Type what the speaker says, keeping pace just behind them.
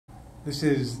This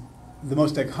is the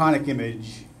most iconic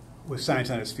image with science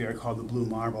on a sphere called the blue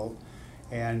marble,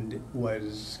 and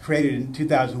was created in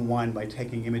 2001 by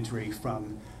taking imagery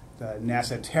from the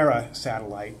NASA Terra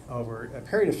satellite over a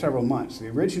period of several months. The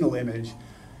original image,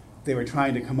 they were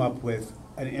trying to come up with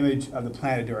an image of the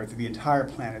planet Earth, the entire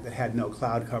planet, that had no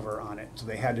cloud cover on it. So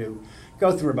they had to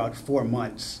go through about 4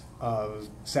 months of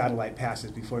satellite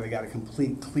passes before they got a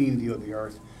complete clean view of the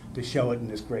Earth to show it in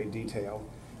this great detail.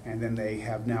 And then they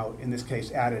have now, in this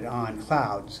case, added on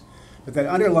clouds. But that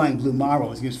underlying blue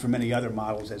marble is used for many other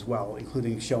models as well,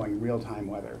 including showing real-time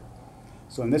weather.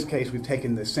 So in this case, we've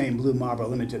taken the same blue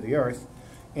marble image of the Earth,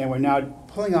 and we're now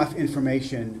pulling off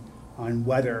information on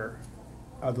weather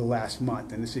of the last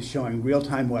month. And this is showing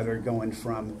real-time weather going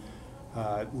from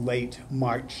late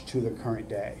March to the current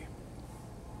day.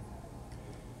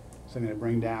 So I'm going to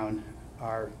bring down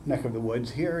our neck of the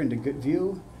woods here into good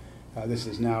view. This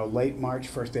is now late March,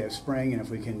 first day of spring, and if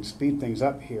we can speed things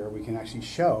up here, we can actually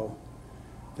show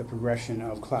the progression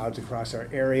of clouds across our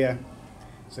area.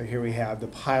 So here we have the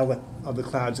pilot of the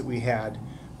clouds that we had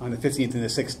on the 15th and the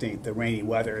 16th, the rainy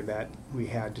weather that we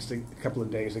had just a couple of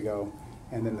days ago,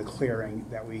 and then the clearing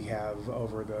that we have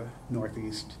over the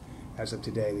northeast as of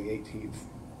today, the 18th.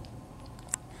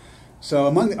 So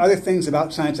among the other things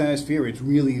about science on a sphere, it's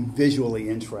really visually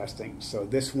interesting. So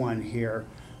this one here,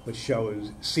 which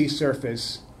shows sea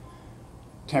surface,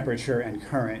 temperature, and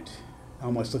current,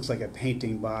 almost looks like a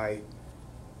painting by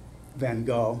Van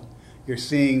Gogh. You're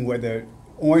seeing where the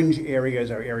orange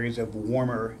areas are areas of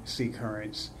warmer sea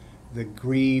currents, the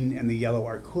green and the yellow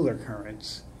are cooler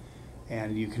currents,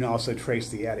 and you can also trace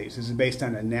the eddies. This is based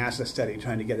on a NASA study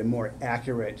trying to get a more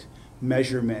accurate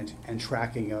measurement and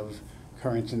tracking of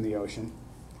currents in the ocean.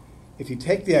 If you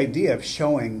take the idea of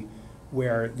showing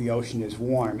where the ocean is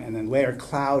warm and then layer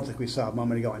clouds like we saw a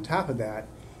moment ago on top of that,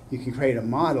 you can create a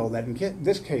model that in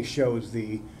this case shows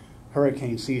the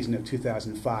hurricane season of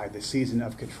 2005, the season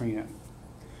of Katrina.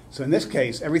 So in this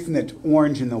case, everything that's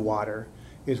orange in the water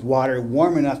is water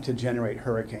warm enough to generate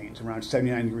hurricanes, around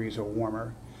 79 degrees or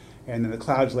warmer. And then the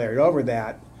clouds layered over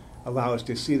that allow us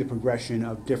to see the progression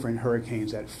of different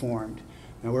hurricanes that formed.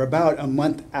 Now we're about a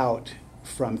month out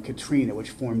from Katrina, which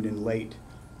formed in late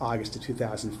August of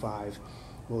 2005.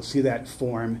 We'll see that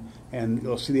form, and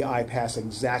you'll see the eye pass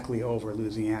exactly over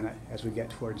Louisiana as we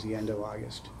get towards the end of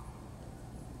August.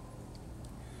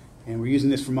 And we're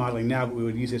using this for modeling now, but we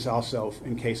would use this also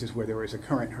in cases where there is a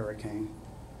current hurricane.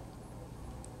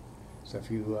 So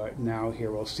if you now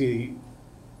here, we'll see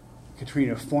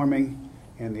Katrina forming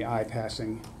and the eye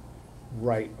passing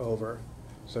right over.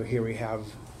 So here we have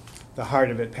the heart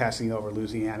of it passing over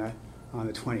Louisiana on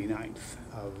the 29th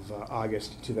of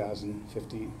August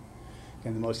 2015.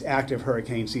 And the most active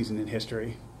hurricane season in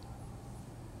history.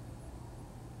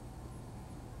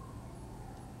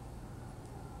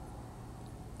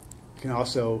 You can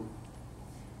also,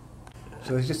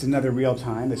 so it's just another real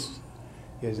time. This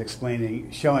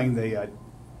is showing the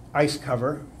ice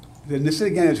cover. Then this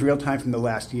again is real time from the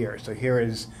last year. So here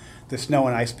is the snow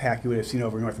and ice pack you would have seen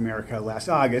over North America last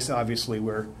August. Obviously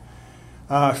we're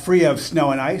free of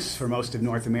snow and ice for most of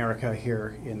North America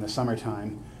here in the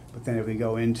summertime. But then if we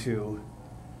go into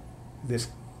this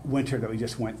winter that we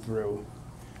just went through,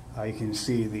 you can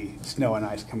see the snow and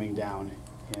ice coming down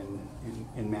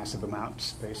in massive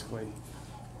amounts, basically.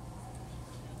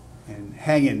 And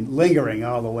hanging, lingering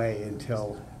all the way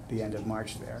until the end of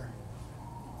March there.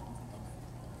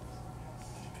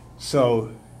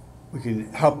 So we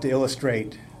can help to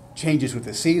illustrate changes with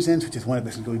the seasons, which is one of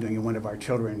the things we're doing in one of our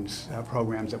children's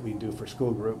programs that we do for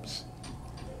school groups.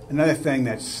 Another thing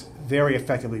that's very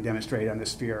effectively demonstrated on the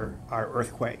sphere are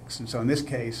earthquakes. And so in this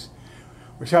case,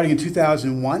 we're starting in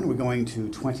 2001, we're going to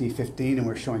 2015, and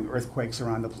we're showing earthquakes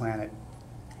around the planet.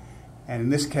 And in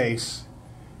this case,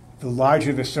 the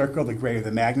larger the circle, the greater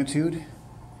the magnitude,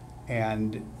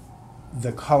 and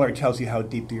the color tells you how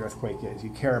deep the earthquake is. You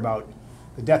care about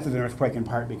the depth of an earthquake in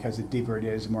part because the deeper it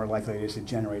is, the more likely it is to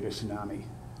generate a tsunami.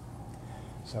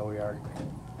 So we are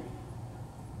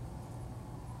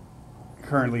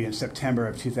currently in September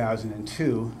of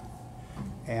 2002,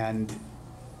 and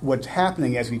what's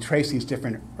happening as we trace these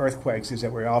different earthquakes is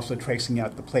that we're also tracing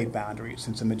out the plate boundaries,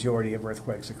 since the majority of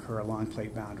earthquakes occur along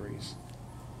plate boundaries.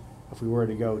 If we were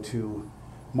to go to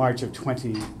March of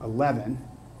 2011,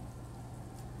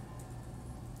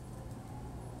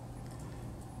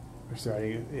 we're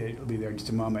starting, it'll be there in just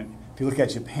a moment. If you look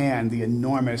at Japan, the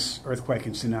enormous earthquake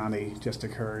and tsunami just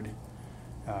occurred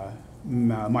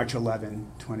March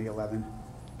 11, 2011.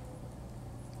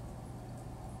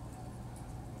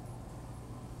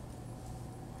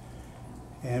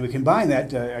 And we combine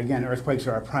that, again, earthquakes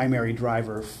are our primary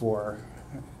driver for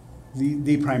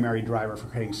the primary driver for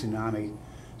creating tsunami.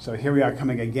 So here we are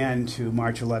coming again to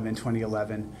March 11,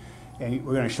 2011, and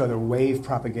we're going to show the wave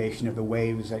propagation of the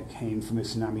waves that came from the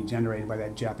tsunami generated by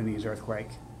that Japanese earthquake.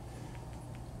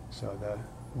 So the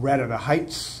red are the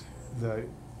heights, the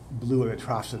blue are the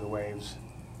troughs of the waves.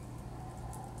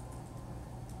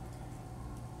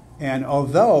 And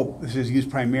although this is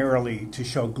used primarily to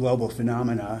show global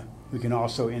phenomena, we can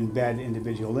also embed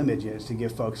individual images to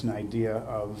give folks an idea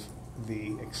of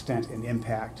the extent and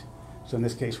impact. So in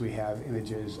this case, we have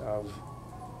images of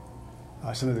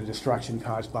some of the destruction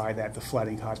caused by that, the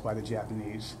flooding caused by the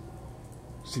Japanese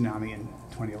tsunami in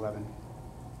 2011.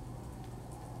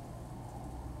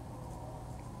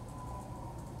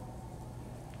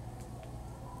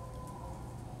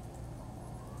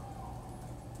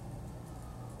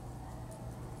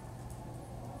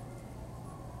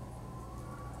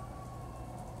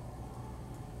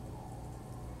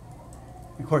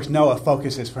 Of course, NOAA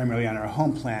focuses primarily on our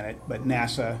home planet, but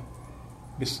NASA,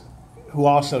 who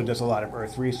also does a lot of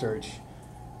Earth research,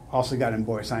 also got on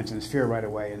board Science and Sphere right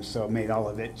away, and so made all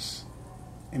of its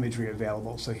imagery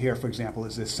available. So here, for example,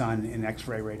 is the sun in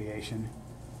X-ray radiation.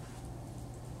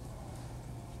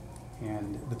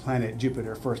 And the planet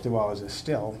Jupiter, first of all, is a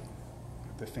still,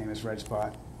 the famous red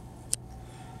spot.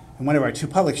 And one of our two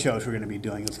public shows we're going to be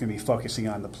doing is going to be focusing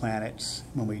on the planets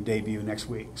when we debut next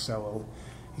week. So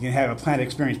you can have a planet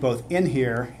experience both in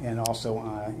here and also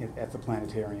at the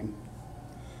planetarium.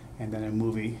 And then a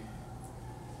movie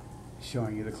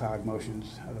showing you the cloud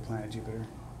motions of the planet Jupiter.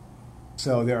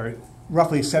 So there are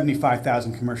roughly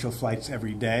 75,000 commercial flights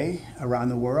every day around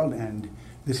the world, and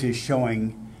this is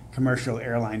showing commercial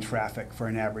airline traffic for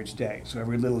an average day. So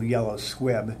every little yellow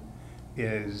squib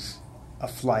is a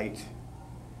flight,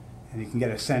 and you can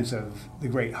get a sense of the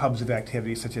great hubs of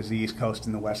activity such as the East Coast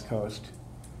and the West Coast,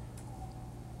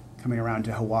 coming around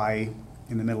to Hawaii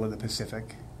in the middle of the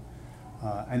Pacific.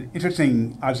 An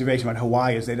interesting observation about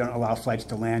Hawaii is they don't allow flights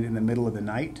to land in the middle of the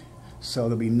night, so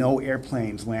there'll be no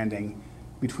airplanes landing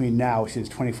between now, which is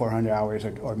 2,400 hours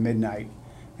or midnight,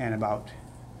 and about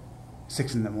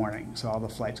 6 in the morning. So all the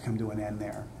flights come to an end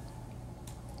there.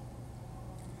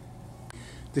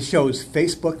 This shows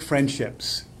Facebook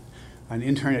friendships. An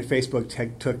intern at Facebook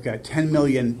took 10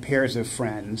 million pairs of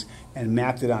friends and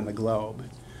mapped it on the globe.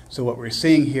 So what we're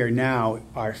seeing here now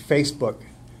are Facebook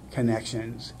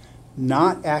connections,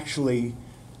 not actually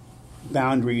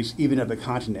boundaries even of the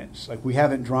continents. Like, we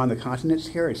haven't drawn the continents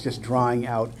here, it's just drawing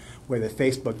out where the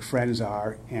Facebook friends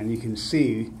are, and you can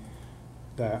see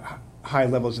the high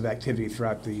levels of activity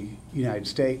throughout the United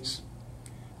States.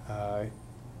 On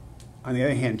the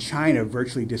other hand, China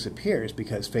virtually disappears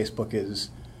because Facebook is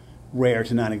rare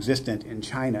to non-existent in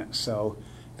China. So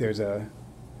there's a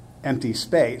empty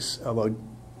space, although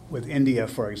with India,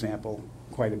 for example,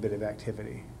 quite a bit of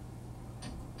activity.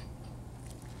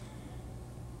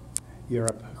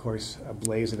 Europe, of course, a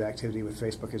blaze of activity with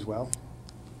Facebook as well.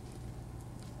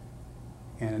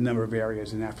 And a number of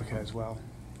areas in Africa as well.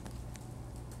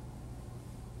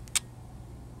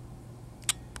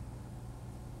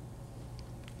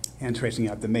 And tracing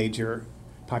out the major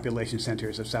population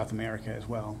centers of South America as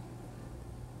well.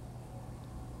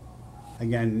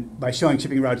 Again, by showing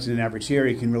shipping routes in an average year,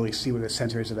 you can really see where the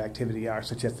centers of activity are,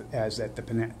 such as at the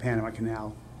Panama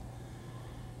Canal.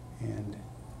 And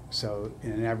so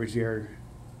in an average year,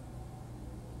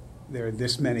 there are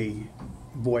this many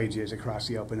voyages across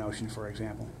the open ocean, for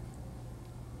example.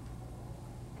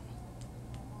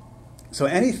 So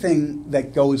anything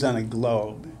that goes on a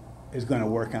globe is going to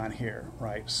work on here,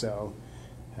 right? So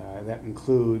that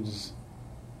includes,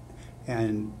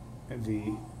 and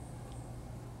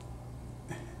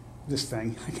this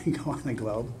thing I can go on the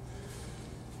globe.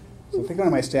 So I think one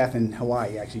of my staff in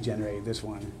Hawaii actually generated this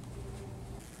one.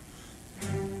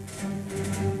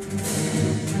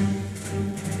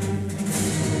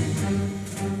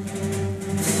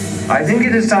 I think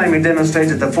it is time we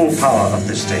demonstrated the full power of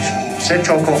this station. Set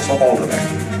your course for Alderman.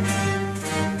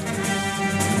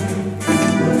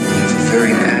 It's a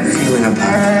very bad feeling about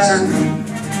this.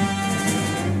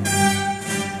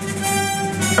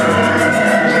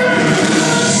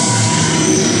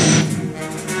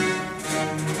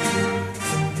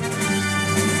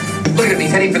 Look at me,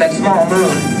 he's heading for that small moon.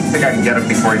 I think I can get him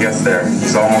before he gets there.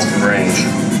 He's almost in range.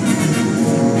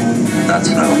 That's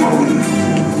no moon.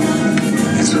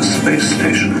 It's a space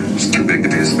station. It's too big to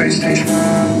be a space station.